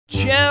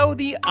Chow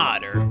the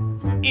Otter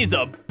is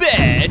a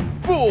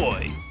bad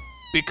boy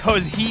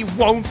because he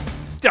won't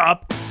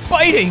stop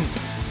biting.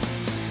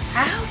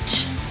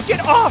 Ouch!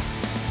 Get off!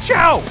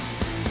 Chow!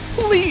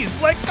 Please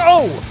let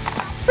go!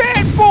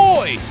 Bad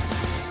boy!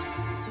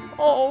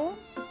 Oh,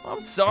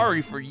 I'm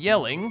sorry for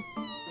yelling.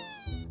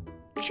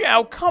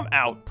 Chow, come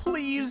out,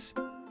 please.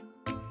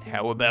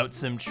 How about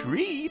some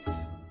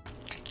treats?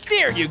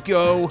 There you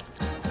go.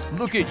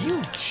 Look at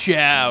you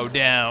chow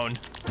down.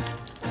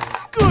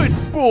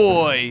 Good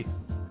boy.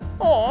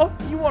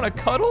 Aw, you want to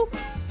cuddle?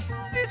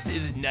 This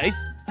is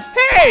nice.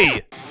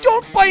 Hey,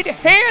 don't bite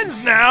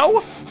hands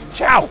now.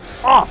 Chow,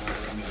 off.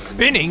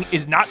 Spinning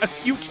is not a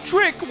cute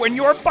trick when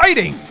you're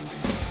biting.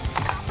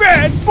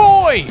 Bad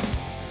boy.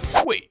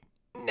 Wait,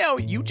 now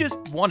you just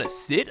want to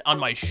sit on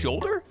my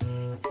shoulder?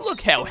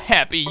 Look how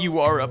happy you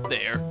are up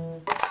there.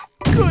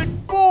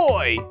 Good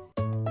boy.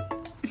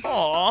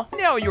 Aw,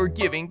 now you're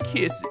giving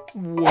kisses.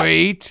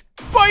 Wait,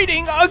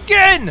 biting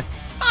again!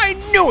 I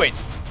knew it!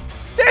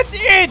 That's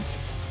it!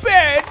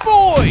 Bad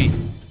boy!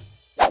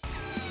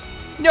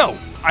 No,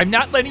 I'm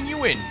not letting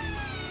you in.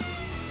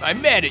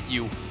 I'm mad at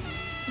you.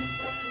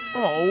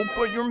 Oh,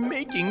 but you're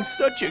making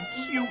such a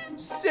cute,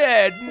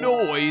 sad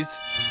noise.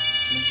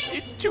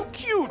 It's too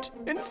cute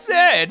and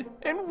sad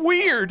and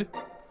weird.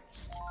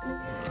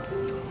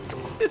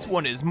 This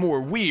one is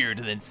more weird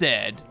than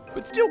sad,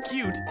 but still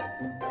cute.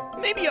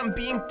 Maybe I'm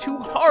being too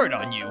hard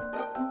on you.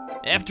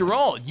 After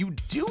all, you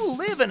do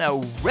live in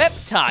a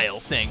reptile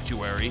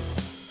sanctuary.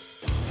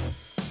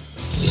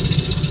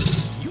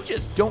 You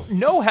just don't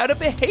know how to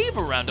behave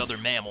around other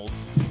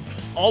mammals.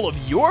 All of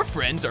your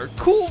friends are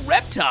cool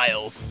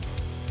reptiles.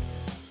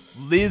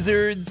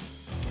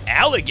 Lizards,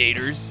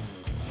 alligators,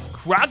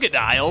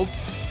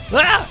 crocodiles.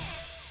 Ah!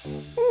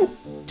 Ooh,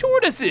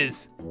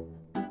 tortoises.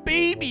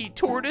 Baby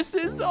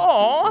tortoises,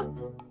 aw.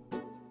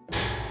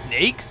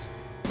 Snakes?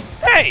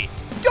 Hey,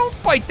 don't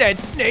bite that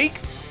snake.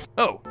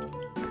 Oh,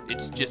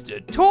 it's just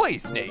a toy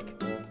snake.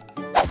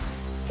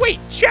 Wait,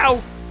 Chow,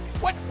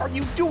 what are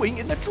you doing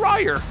in the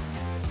dryer?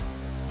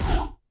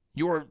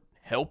 You're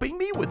helping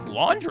me with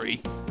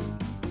laundry?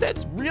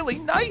 That's really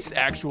nice,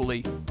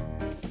 actually.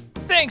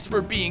 Thanks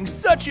for being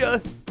such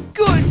a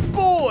good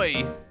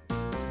boy.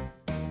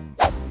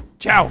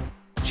 Chow,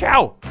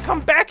 Chow,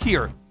 come back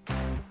here.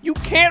 You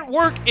can't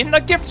work in the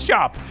gift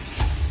shop.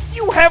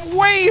 You have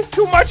way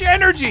too much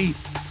energy.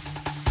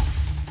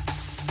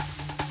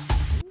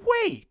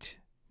 Wait,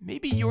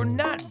 maybe you're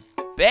not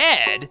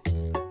bad.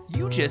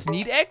 You just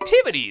need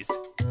activities.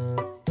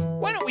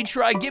 Why don't we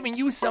try giving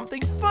you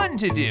something fun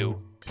to do?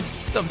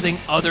 Something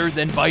other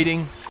than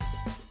biting.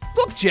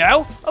 Look,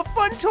 Chow, a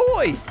fun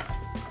toy.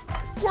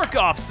 Work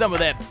off some of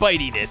that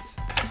bitiness.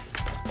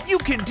 You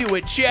can do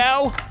it,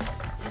 Chow.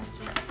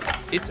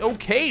 It's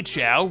okay,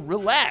 Chow,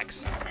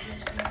 relax.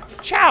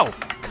 Chow,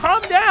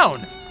 calm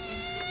down.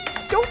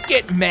 Don't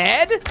get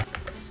mad.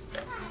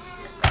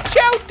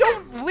 Chow,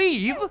 don't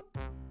leave.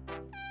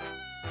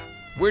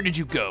 Where did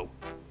you go?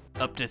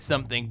 Up to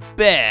something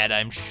bad,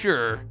 I'm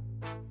sure.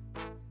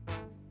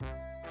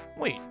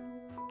 Wait,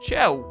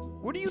 Chow,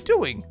 what are you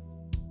doing?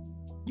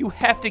 You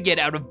have to get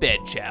out of bed,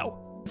 Chow.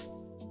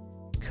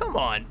 Come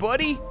on,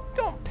 buddy,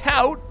 don't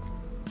pout.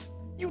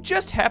 You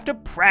just have to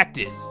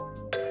practice.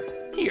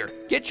 Here,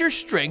 get your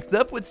strength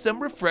up with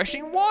some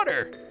refreshing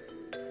water.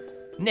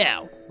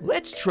 Now,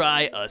 let's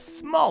try a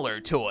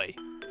smaller toy.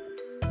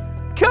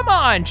 Come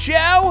on,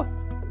 Chow!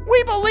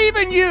 We believe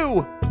in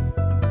you!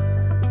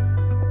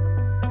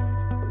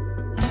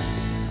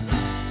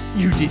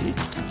 You did it,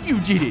 you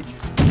did it.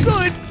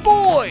 Good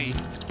boy!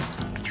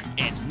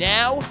 And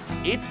now,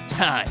 it's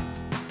time.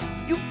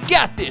 You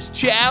got this,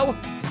 Chow!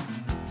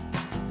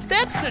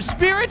 That's the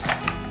spirit!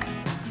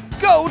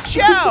 Go,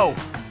 Chow!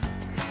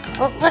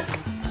 Oh, look!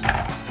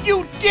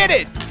 You did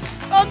it!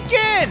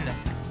 Again!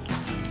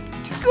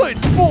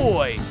 Good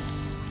boy!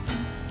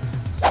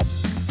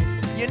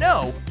 You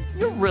know,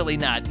 you're really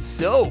not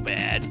so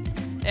bad.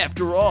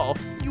 After all,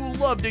 you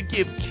love to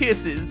give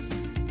kisses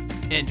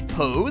and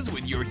pose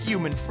with your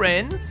human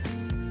friends.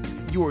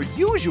 You're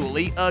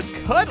usually a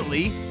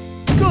cuddly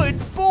good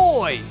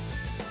boy.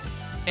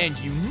 And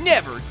you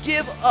never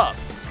give up.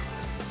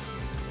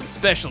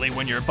 Especially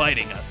when you're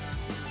biting us.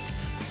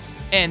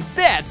 And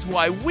that's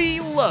why we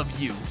love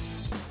you.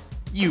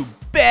 You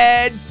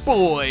bad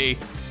boy.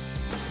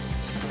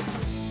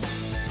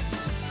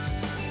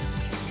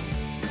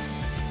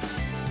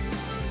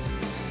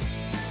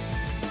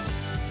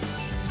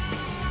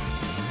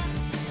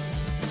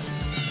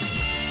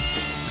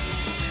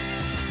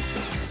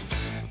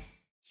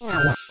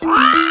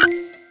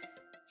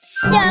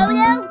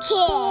 Dodo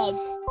Kids.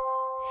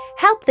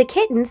 Help the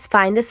kittens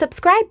find the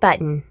subscribe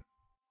button.